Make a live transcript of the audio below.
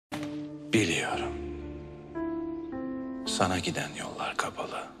Biliyorum. Sana giden yollar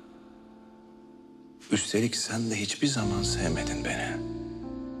kapalı. Üstelik sen de hiçbir zaman sevmedin beni.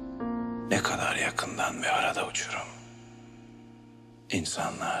 Ne kadar yakından ve arada uçurum.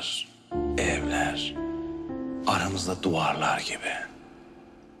 İnsanlar, evler, aramızda duvarlar gibi.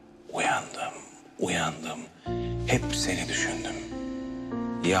 Uyandım. Hep seni düşündüm.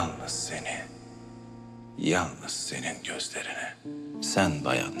 Yalnız senin gözlerine. Sen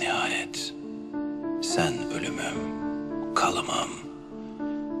bayan nihayet. Sen ölümüm, kalımım.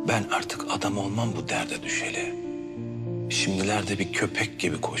 Ben artık adam olmam bu derde düşeli. Şimdilerde bir köpek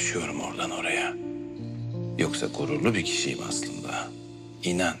gibi koşuyorum oradan oraya. Yoksa gururlu bir kişiyim aslında.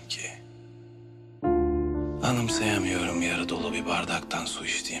 İnan ki. Anımsayamıyorum yarı dolu bir bardaktan su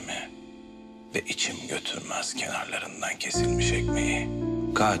içtiğimi. Ve içim götürmez kenarlarından kesilmiş ekmeği.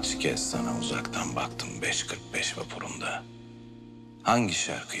 Kaç kez sana uzaktan baktım 5.45 vapurunda. Hangi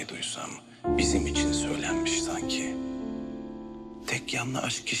şarkıyı duysam bizim için söylenmiş sanki. Tek yanlı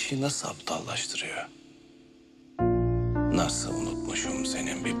aşk kişiyi nasıl aptallaştırıyor? Nasıl unutmuşum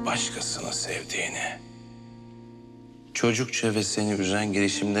senin bir başkasını sevdiğini. Çocukça ve seni üzen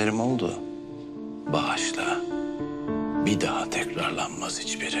girişimlerim oldu. Bağışla. Bir daha tekrarlanmaz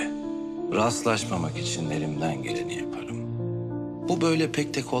hiçbiri. Rastlaşmamak için elimden geleni yaparım. Bu böyle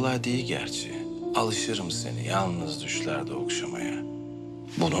pek de kolay değil gerçi. Alışırım seni yalnız düşlerde okşamaya.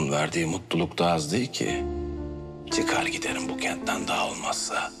 Bunun verdiği mutluluk da az değil ki. Çıkar giderim bu kentten daha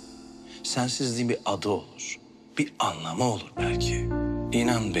olmazsa. Sensizliğin bir adı olur. Bir anlamı olur belki.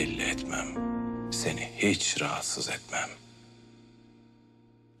 İnan belli etmem. Seni hiç rahatsız etmem.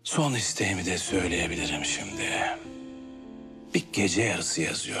 Son isteğimi de söyleyebilirim şimdi. Bir gece yarısı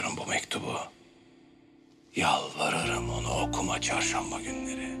yazıyorum bu mektubu. Yalvarırım onu okuma çarşamba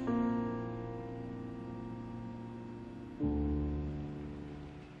günleri.